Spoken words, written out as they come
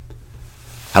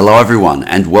Hello everyone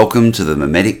and welcome to the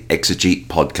Mimetic Exegete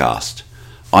podcast.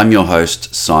 I'm your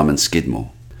host Simon Skidmore.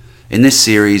 In this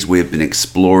series we have been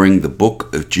exploring the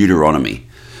book of Deuteronomy,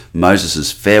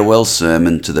 Moses' farewell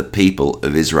sermon to the people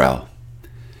of Israel.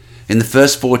 In the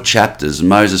first 4 chapters,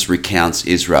 Moses recounts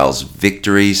Israel's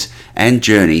victories and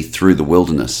journey through the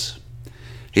wilderness.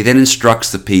 He then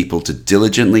instructs the people to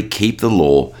diligently keep the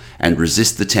law and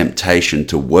resist the temptation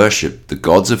to worship the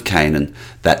gods of Canaan,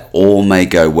 that all may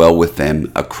go well with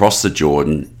them across the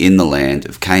Jordan in the land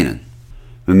of Canaan.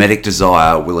 Mimetic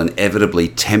desire will inevitably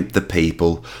tempt the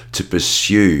people to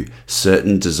pursue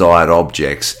certain desired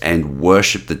objects and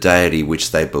worship the deity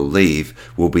which they believe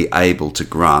will be able to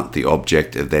grant the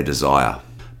object of their desire.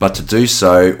 But to do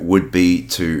so would be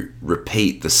to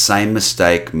repeat the same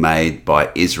mistake made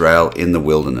by Israel in the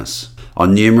wilderness.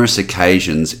 On numerous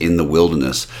occasions in the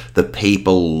wilderness, the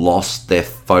people lost their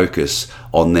focus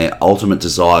on their ultimate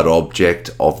desired object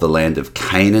of the land of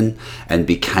Canaan and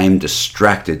became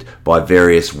distracted by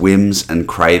various whims and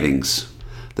cravings.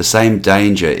 The same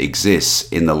danger exists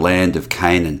in the land of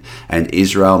Canaan, and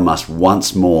Israel must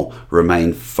once more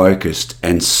remain focused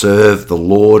and serve the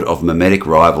Lord of mimetic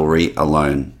rivalry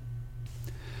alone.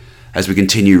 As we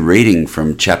continue reading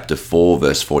from chapter 4,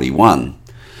 verse 41,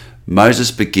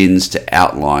 Moses begins to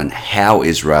outline how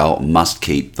Israel must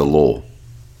keep the law.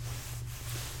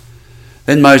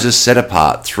 Then Moses set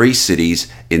apart 3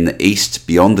 cities in the east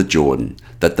beyond the Jordan,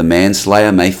 that the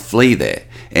manslayer may flee there.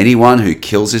 Anyone who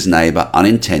kills his neighbor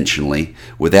unintentionally,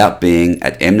 without being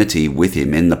at enmity with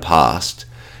him in the past,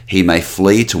 he may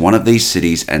flee to one of these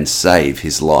cities and save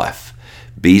his life.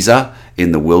 Bezer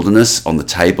in the wilderness on the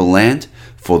tableland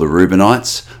for the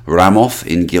Reubenites, Ramoth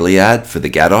in Gilead for the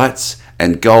Gadites,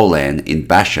 and Golan in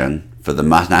Bashan for the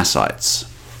Manassites.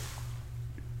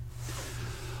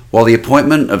 While the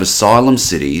appointment of asylum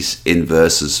cities in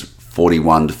verses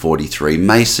 41 to 43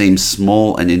 may seem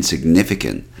small and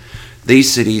insignificant,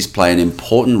 these cities play an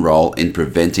important role in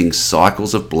preventing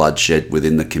cycles of bloodshed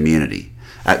within the community,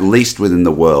 at least within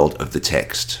the world of the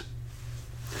text.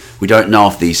 We don't know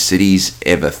if these cities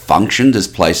ever functioned as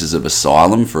places of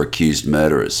asylum for accused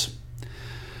murderers.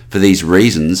 For these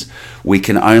reasons, we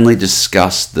can only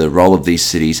discuss the role of these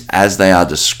cities as they are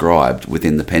described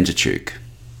within the Pentateuch.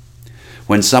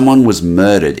 When someone was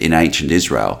murdered in ancient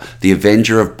Israel, the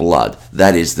avenger of blood,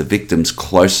 that is, the victim's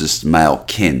closest male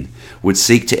kin, would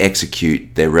seek to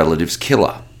execute their relative's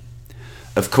killer.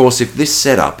 Of course, if this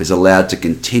setup is allowed to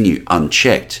continue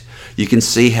unchecked, you can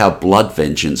see how blood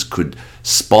vengeance could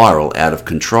spiral out of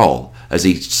control, as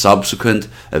each subsequent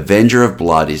avenger of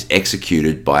blood is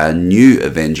executed by a new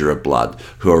avenger of blood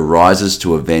who arises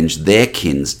to avenge their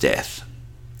kin's death.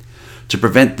 To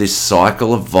prevent this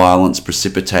cycle of violence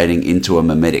precipitating into a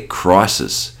mimetic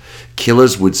crisis,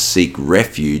 killers would seek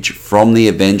refuge from the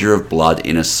avenger of blood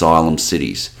in asylum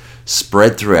cities,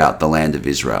 spread throughout the land of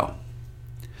Israel.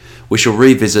 We shall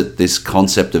revisit this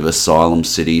concept of asylum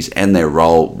cities and their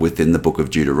role within the book of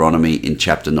Deuteronomy in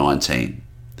chapter 19.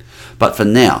 But for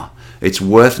now, it's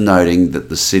worth noting that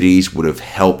the cities would have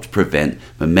helped prevent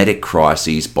mimetic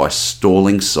crises by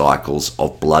stalling cycles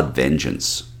of blood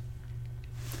vengeance.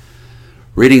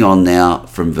 Reading on now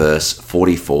from verse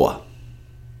 44.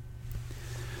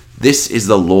 This is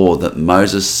the law that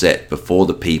Moses set before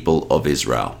the people of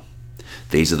Israel.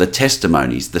 These are the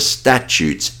testimonies, the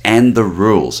statutes, and the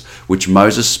rules which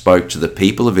Moses spoke to the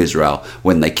people of Israel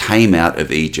when they came out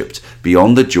of Egypt,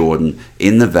 beyond the Jordan,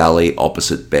 in the valley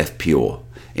opposite Beth Peor,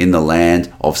 in the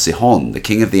land of Sihon, the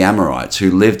king of the Amorites,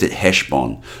 who lived at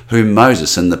Heshbon, whom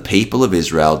Moses and the people of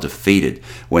Israel defeated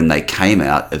when they came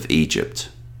out of Egypt.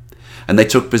 And they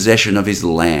took possession of his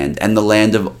land and the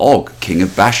land of Og, king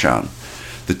of Bashan,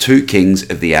 the 2 kings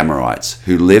of the Amorites,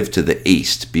 who lived to the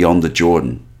east beyond the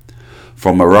Jordan.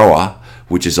 From Aroah,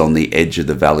 which is on the edge of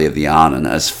the valley of the Arnon,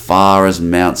 as far as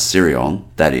Mount Sirion,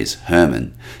 that is,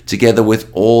 Hermon, together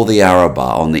with all the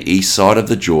Arabah on the east side of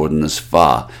the Jordan as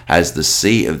far as the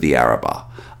sea of the Arabah,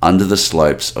 under the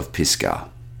slopes of Pisgah.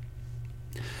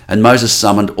 And Moses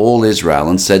summoned all Israel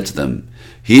and said to them,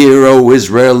 Hear, O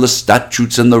Israel, the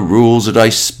statutes and the rules that I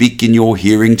speak in your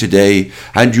hearing today,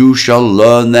 and you shall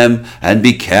learn them and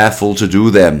be careful to do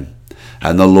them.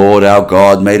 And the Lord our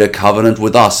God made a covenant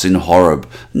with us in Horeb.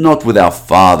 Not with our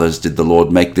fathers did the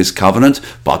Lord make this covenant,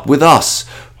 but with us,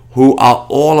 who are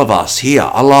all of us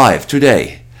here alive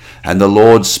today. And the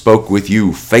Lord spoke with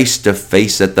you face to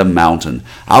face at the mountain,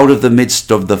 out of the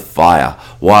midst of the fire,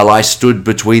 while I stood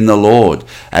between the Lord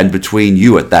and between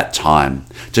you at that time,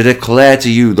 to declare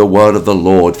to you the word of the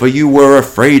Lord, for you were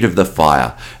afraid of the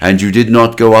fire, and you did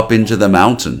not go up into the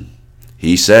mountain.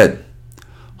 He said,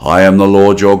 I am the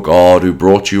Lord your God, who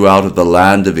brought you out of the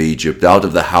land of Egypt, out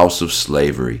of the house of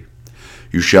slavery.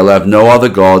 You shall have no other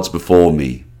gods before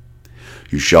me.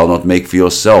 You shall not make for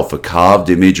yourself a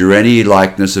carved image or any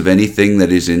likeness of anything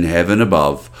that is in heaven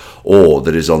above, or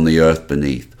that is on the earth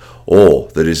beneath, or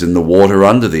that is in the water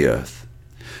under the earth.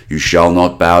 You shall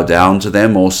not bow down to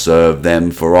them or serve them,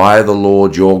 for I, the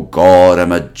Lord your God,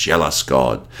 am a jealous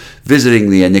God, visiting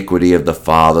the iniquity of the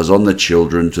fathers on the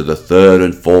children to the third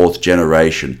and fourth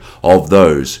generation of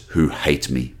those who hate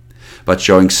me, but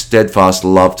showing steadfast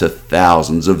love to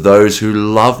thousands of those who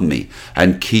love me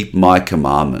and keep my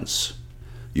commandments.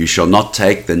 You shall not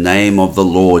take the name of the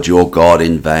Lord your God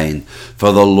in vain,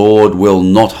 for the Lord will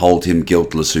not hold him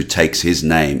guiltless who takes his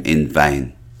name in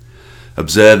vain.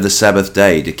 Observe the Sabbath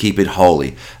day to keep it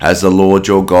holy, as the Lord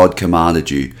your God commanded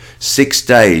you. 6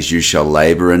 days you shall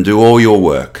labor and do all your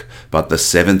work, but the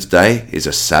seventh day is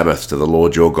a Sabbath to the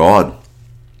Lord your God.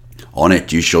 On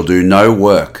it you shall do no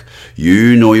work,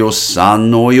 you nor your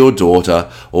son or your daughter,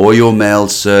 or your male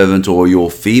servant or your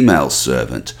female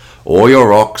servant, or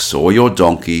your ox or your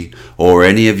donkey, or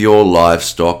any of your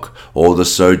livestock, or the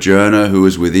sojourner who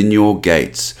is within your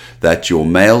gates, that your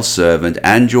male servant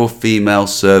and your female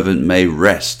servant may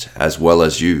rest as well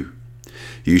as you.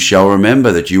 You shall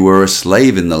remember that you were a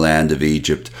slave in the land of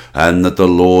Egypt, and that the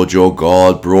Lord your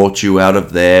God brought you out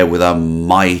of there with a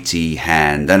mighty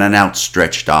hand and an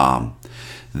outstretched arm.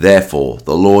 Therefore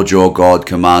the Lord your God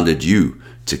commanded you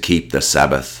to keep the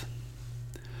Sabbath.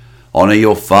 Honor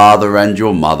your father and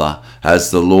your mother,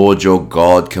 as the Lord your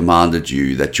God commanded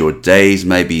you, that your days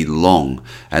may be long,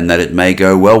 and that it may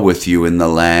go well with you in the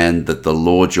land that the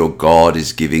Lord your God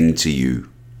is giving to you.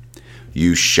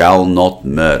 You shall not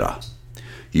murder.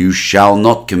 You shall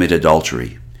not commit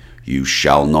adultery. You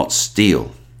shall not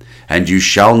steal. And you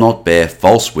shall not bear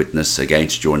false witness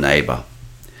against your neighbor.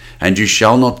 And you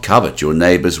shall not covet your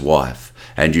neighbor's wife.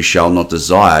 And you shall not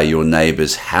desire your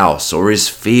neighbor's house, or his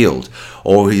field,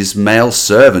 or his male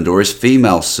servant, or his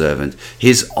female servant,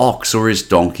 his ox, or his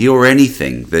donkey, or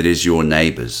anything that is your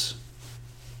neighbor's.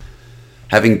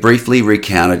 Having briefly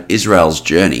recounted Israel's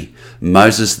journey,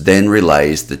 Moses then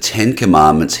relays the 10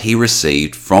 commandments he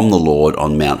received from the Lord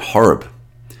on Mount Horeb.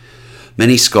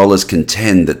 Many scholars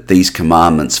contend that these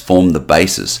commandments form the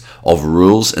basis of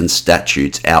rules and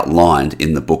statutes outlined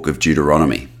in the book of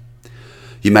Deuteronomy.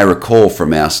 You may recall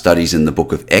from our studies in the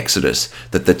book of Exodus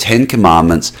that the 10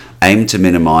 commandments aim to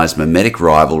minimize mimetic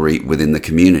rivalry within the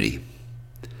community.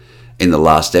 In the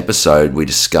last episode, we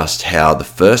discussed how the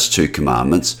first 2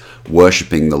 commandments,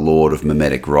 worshipping the Lord of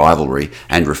mimetic rivalry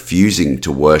and refusing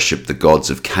to worship the gods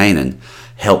of Canaan,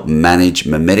 help manage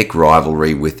mimetic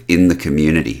rivalry within the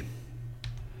community.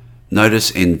 Notice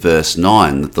in verse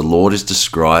 9 that the Lord is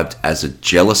described as a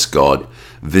jealous God,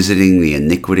 visiting the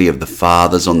iniquity of the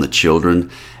fathers on the children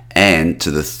and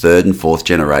to the third and fourth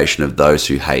generation of those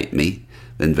who hate me.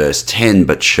 Then verse 10,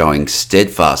 but showing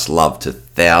steadfast love to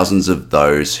thousands of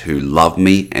those who love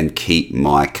me and keep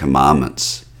my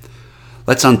commandments.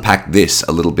 Let's unpack this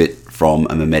a little bit from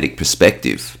a mimetic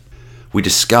perspective. We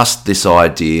discussed this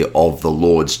idea of the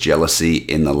Lord's jealousy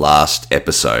in the last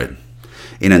episode.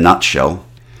 In a nutshell,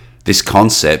 this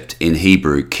concept in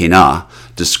Hebrew, kinah,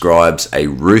 describes a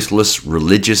ruthless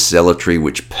religious zealotry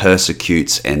which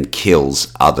persecutes and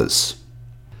kills others.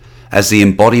 As the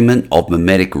embodiment of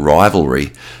mimetic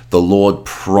rivalry, the Lord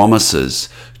promises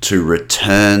to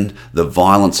return the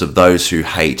violence of those who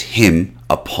hate him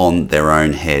upon their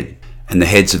own head, and the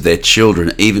heads of their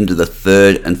children, even to the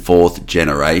third and fourth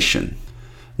generation.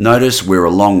 Notice we're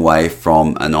a long way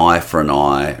from an eye for an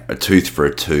eye, a tooth for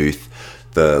a tooth,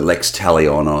 the lex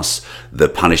talionis, the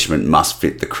punishment must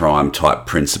fit the crime type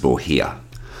principle here.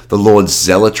 The Lord's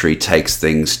zealotry takes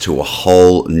things to a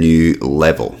whole new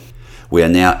level. We are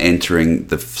now entering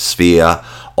the sphere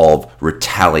of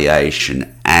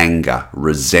retaliation, anger,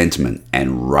 resentment,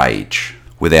 and rage,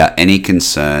 without any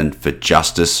concern for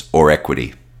justice or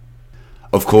equity.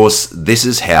 Of course, this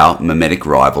is how mimetic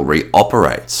rivalry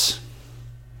operates.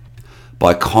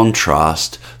 By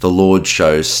contrast, the Lord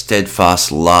shows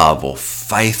steadfast love or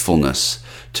faithfulness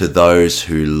to those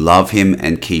who love him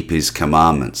and keep his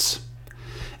commandments.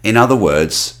 In other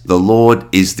words, the Lord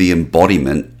is the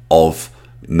embodiment of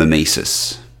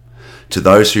mimesis. To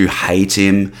those who hate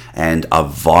him and are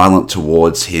violent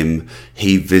towards him,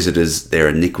 he visits their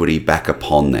iniquity back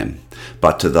upon them.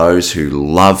 But to those who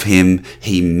love him,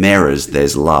 he mirrors their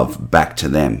love back to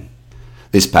them.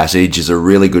 This passage is a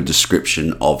really good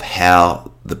description of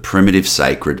how the primitive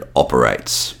sacred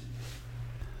operates.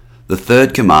 The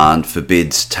third command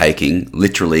forbids taking,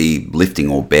 literally lifting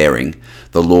or bearing,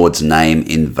 the Lord's name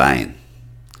in vain.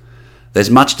 There's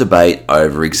much debate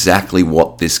over exactly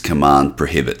what this command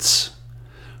prohibits.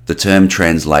 The term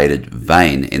translated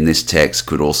vain in this text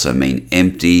could also mean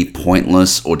empty,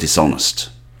 pointless, or dishonest.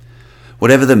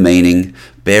 Whatever the meaning,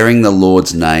 bearing the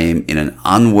Lord's name in an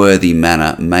unworthy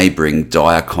manner may bring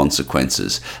dire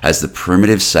consequences as the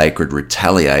primitive sacred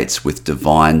retaliates with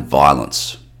divine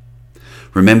violence.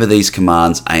 Remember, these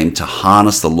commands aim to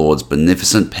harness the Lord's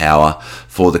beneficent power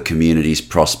for the community's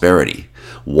prosperity,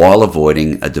 while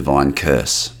avoiding a divine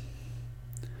curse.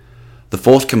 The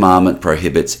fourth commandment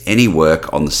prohibits any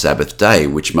work on the Sabbath day,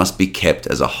 which must be kept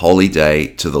as a holy day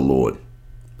to the Lord.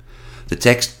 The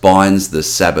text binds the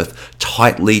Sabbath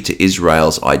tightly to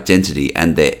Israel's identity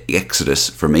and their exodus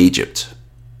from Egypt.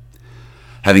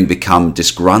 Having become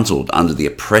disgruntled under the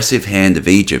oppressive hand of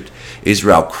Egypt,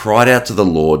 Israel cried out to the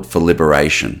Lord for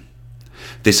liberation.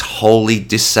 This holy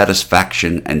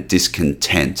dissatisfaction and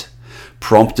discontent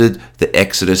prompted the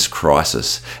Exodus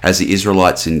crisis as the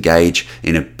Israelites engage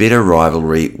in a bitter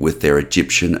rivalry with their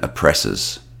Egyptian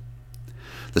oppressors.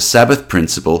 The Sabbath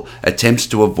principle attempts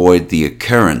to avoid the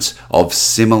occurrence of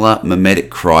similar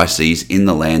mimetic crises in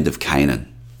the land of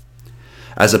Canaan.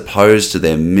 As opposed to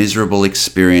their miserable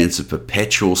experience of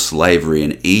perpetual slavery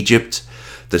in Egypt,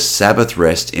 the Sabbath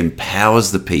rest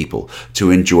empowers the people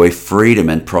to enjoy freedom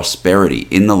and prosperity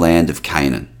in the land of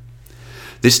Canaan.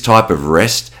 This type of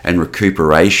rest and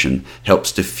recuperation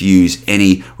helps diffuse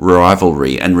any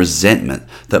rivalry and resentment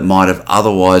that might have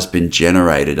otherwise been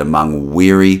generated among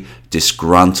weary,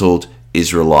 disgruntled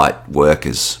Israelite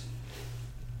workers.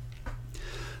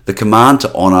 The command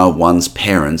to honour one's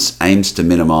parents aims to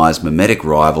minimise mimetic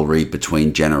rivalry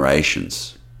between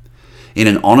generations. In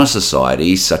an honour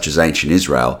society such as ancient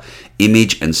Israel,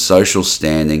 image and social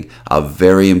standing are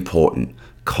very important,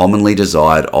 commonly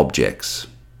desired objects.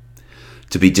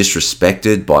 To be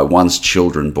disrespected by one's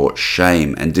children brought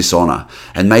shame and dishonour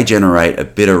and may generate a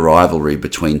bitter rivalry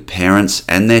between parents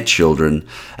and their children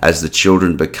as the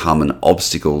children become an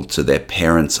obstacle to their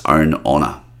parents' own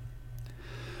honour.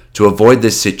 To avoid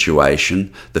this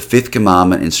situation, the fifth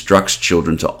commandment instructs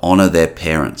children to honour their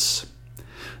parents.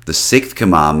 The sixth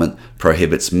commandment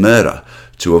prohibits murder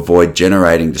to avoid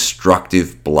generating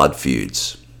destructive blood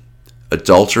feuds.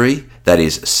 Adultery, that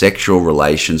is, sexual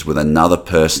relations with another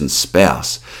person's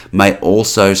spouse, may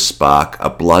also spark a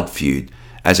blood feud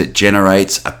as it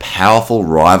generates a powerful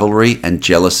rivalry and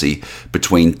jealousy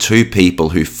between two people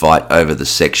who fight over the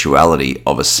sexuality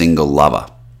of a single lover.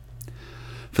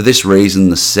 For this reason,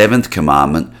 the seventh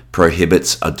commandment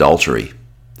prohibits adultery.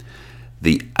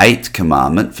 The eighth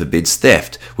commandment forbids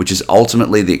theft, which is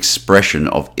ultimately the expression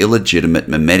of illegitimate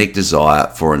mimetic desire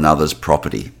for another's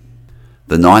property.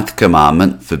 The ninth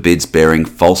commandment forbids bearing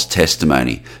false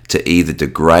testimony to either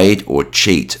degrade or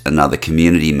cheat another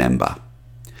community member.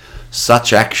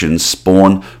 Such actions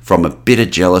spawn from a bitter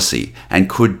jealousy and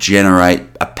could generate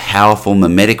a powerful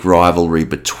mimetic rivalry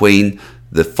between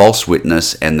the false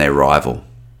witness and their rival.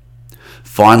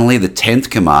 Finally, the 10th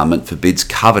commandment forbids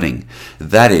coveting,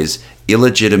 that is,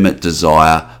 illegitimate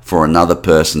desire for another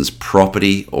person's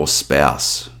property or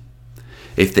spouse.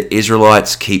 If the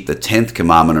Israelites keep the 10th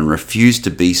commandment and refuse to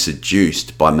be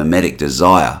seduced by mimetic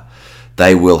desire,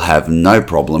 they will have no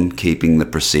problem keeping the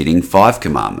preceding 5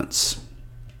 commandments.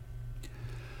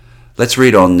 Let's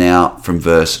read on now from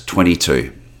verse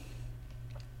 22.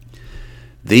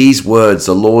 These words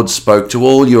the Lord spoke to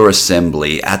all your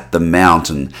assembly at the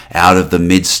mountain, out of the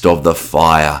midst of the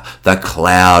fire, the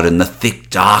cloud, and the thick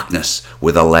darkness,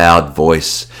 with a loud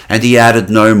voice. And he added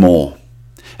no more.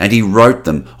 And he wrote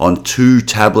them on 2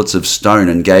 tablets of stone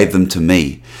and gave them to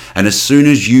me. And as soon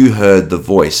as you heard the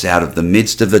voice out of the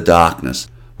midst of the darkness,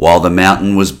 while the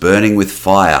mountain was burning with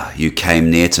fire, you came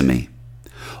near to me,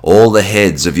 all the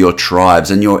heads of your tribes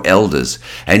and your elders,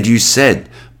 and you said,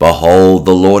 Behold,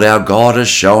 the Lord our God has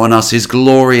shown us his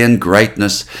glory and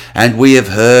greatness, and we have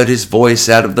heard his voice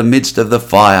out of the midst of the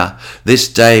fire.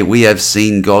 This day we have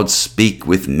seen God speak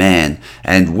with man,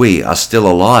 and we are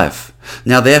still alive.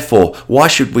 Now therefore, why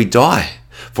should we die?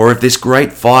 For if this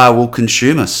great fire will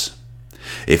consume us,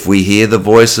 if we hear the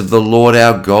voice of the Lord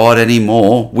our God any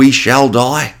more, we shall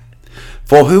die.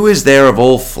 For who is there of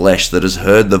all flesh that has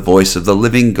heard the voice of the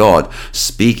living God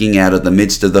speaking out of the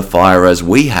midst of the fire as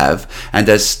we have, and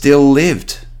has still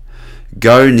lived?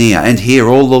 Go near and hear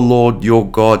all the Lord your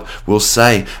God will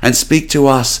say, and speak to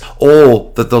us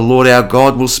all that the Lord our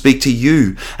God will speak to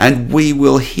you, and we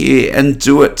will hear and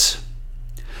do it.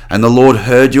 And the Lord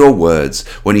heard your words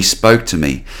when he spoke to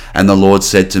me. And the Lord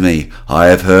said to me, I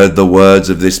have heard the words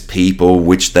of this people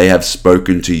which they have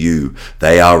spoken to you.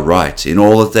 They are right in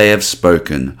all that they have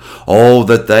spoken. Oh,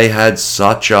 that they had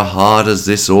such a heart as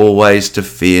this always to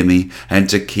fear me and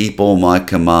to keep all my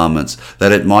commandments,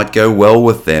 that it might go well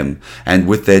with them and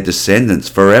with their descendants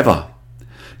forever.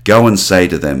 Go and say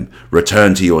to them,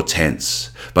 return to your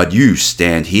tents. But you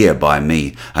stand here by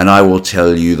me, and I will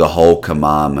tell you the whole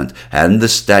commandment, and the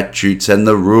statutes and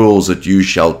the rules that you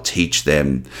shall teach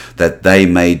them, that they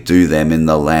may do them in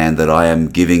the land that I am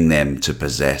giving them to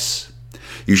possess.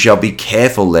 You shall be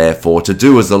careful, therefore, to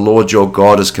do as the Lord your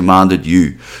God has commanded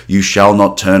you. You shall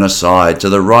not turn aside to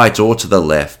the right or to the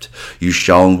left. You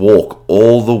shall walk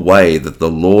all the way that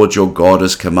the Lord your God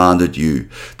has commanded you,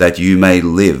 that you may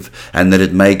live, and that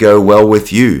it may go well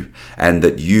with you, and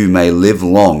that you may live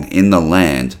long in the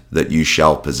land that you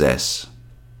shall possess.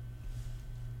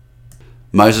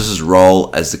 Moses'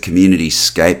 role as the community's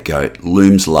scapegoat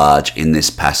looms large in this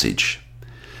passage.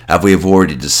 As we have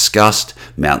already discussed,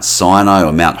 Mount Sinai,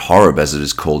 or Mount Horeb as it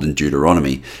is called in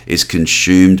Deuteronomy, is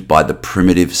consumed by the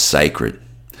primitive sacred.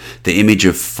 The image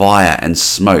of fire and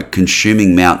smoke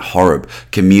consuming Mount Horeb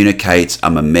communicates a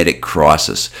mimetic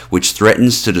crisis which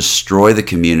threatens to destroy the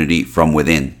community from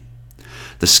within.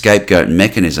 The scapegoat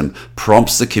mechanism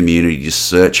prompts the community to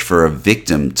search for a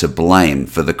victim to blame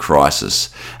for the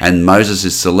crisis, and Moses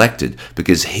is selected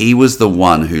because he was the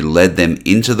one who led them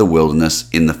into the wilderness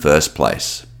in the first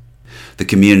place. The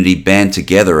community band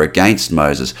together against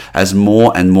Moses as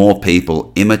more and more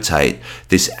people imitate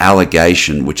this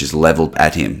allegation which is leveled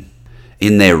at him.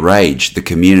 In their rage, the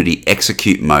community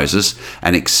execute Moses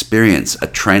and experience a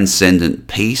transcendent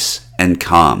peace and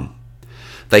calm.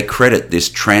 They credit this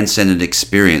transcendent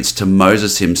experience to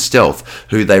Moses himself,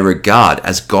 who they regard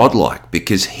as godlike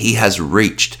because he has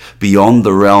reached beyond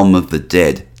the realm of the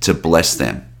dead to bless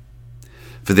them.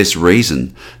 For this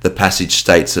reason, the passage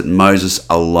states that Moses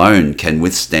alone can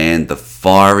withstand the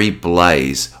fiery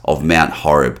blaze of Mount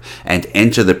Horeb and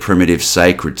enter the primitive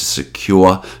sacred to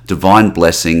secure divine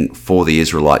blessing for the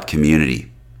Israelite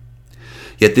community.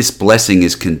 Yet this blessing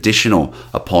is conditional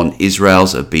upon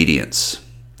Israel's obedience.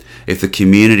 If the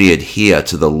community adhere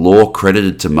to the law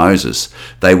credited to Moses,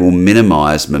 they will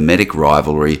minimize mimetic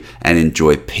rivalry and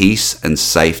enjoy peace and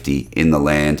safety in the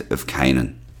land of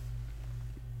Canaan.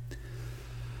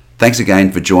 Thanks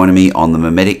again for joining me on the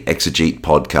Mimetic Exegete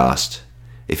podcast.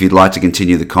 If you'd like to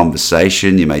continue the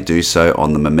conversation, you may do so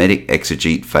on the Mimetic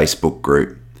Exegete Facebook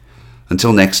group.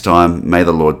 Until next time, may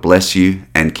the Lord bless you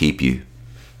and keep you.